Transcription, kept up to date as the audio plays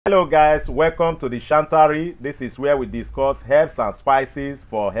Hello guys, welcome to the Shantari. This is where we discuss herbs and spices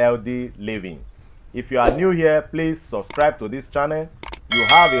for healthy living. If you are new here, please subscribe to this channel. You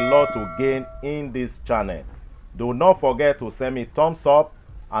have a lot to gain in this channel. Do not forget to send me thumbs up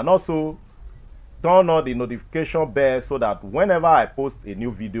and also turn on the notification bell so that whenever I post a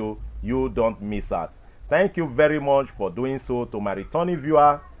new video, you don't miss out. Thank you very much for doing so. To my returning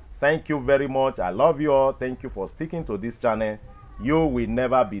viewer, thank you very much. I love you all. Thank you for sticking to this channel. You will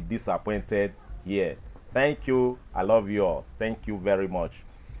never be disappointed here. Thank you. I love you all. Thank you very much.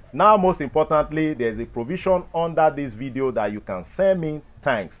 Now, most importantly, there's a provision under this video that you can send me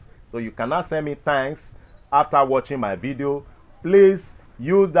thanks. So you cannot send me thanks after watching my video. Please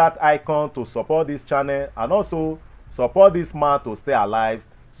use that icon to support this channel and also support this man to stay alive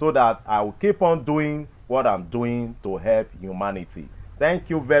so that I will keep on doing what I'm doing to help humanity. Thank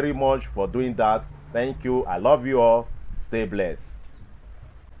you very much for doing that. Thank you. I love you all. Stay blessed.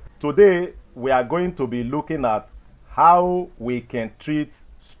 Today, we are going to be looking at how we can treat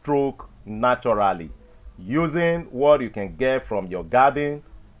stroke naturally using what you can get from your garden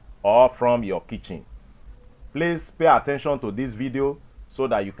or from your kitchen. Please pay attention to this video so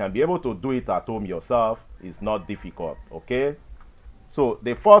that you can be able to do it at home yourself. It's not difficult, okay? So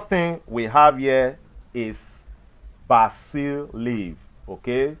the first thing we have here is basil leaf,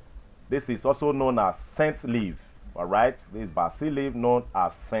 okay? This is also known as scent leaf. All right, this basil leaf known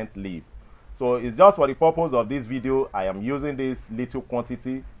as scent leaf. So it's just for the purpose of this video, I am using this little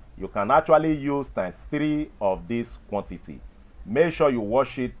quantity. You can actually use ×3 of this quantity. Make sure you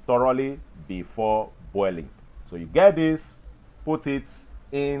wash it thoroughly before boiling. So you get this, put it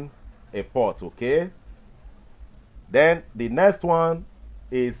in a pot, okay? Then the next one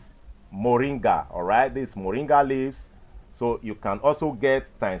is moringa. All right, this moringa leaves. So you can also get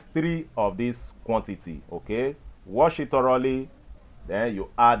 ×3 of this quantity, okay? Wash it thoroughly, then you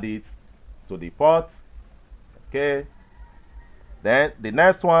add it to the pot, okay? Then the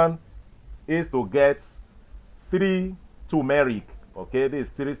next one is to get 3 turmeric, okay? This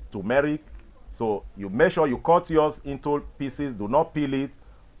is 3 turmeric. So you make sure you cut yours into pieces. Do not peel it,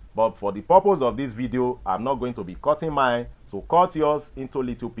 but for the purpose of this video, I'm not going to be cutting mine. So cut yours into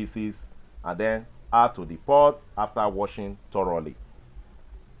little pieces and then add to the pot after washing thoroughly.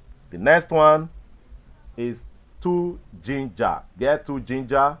 The next one is 2 ginger. Get 2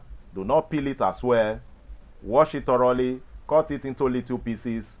 ginger. Do not peel it as well. Wash it thoroughly, cut it into little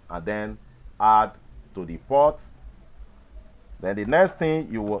pieces and then add to the pot. Then the next thing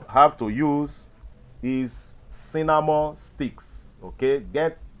you will have to use is cinnamon sticks, okay?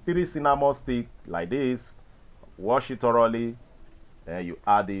 Get 3 cinnamon sticks like this, wash it thoroughly, then you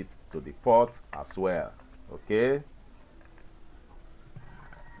add it to the pot as well, okay?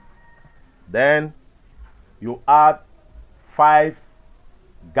 Then you add 5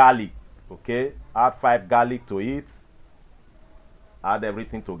 garlic, okay? Add 5 garlic to it. Add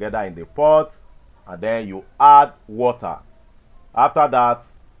everything together in the pot and then you add water. After that,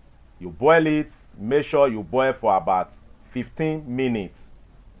 you boil it. Make sure you boil for about 15 minutes.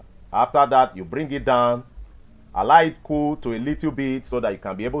 After that, you bring it down. Allow it cool to a little bit so that you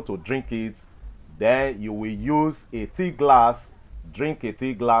can be able to drink it. Then you will use a tea glass. Drink a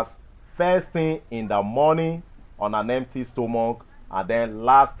tea glass first thing in the morning on an empty stomach and then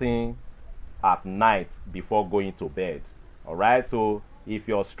last thing at night before going to bed. All right, so if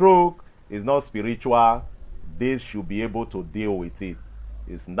your stroke is not spiritual, this should be able to deal with it.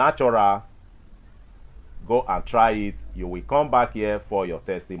 It's natural. Go and try it. You will come back here for your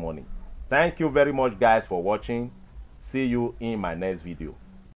testimony. Thank you very much guys for watching. See you in my next video.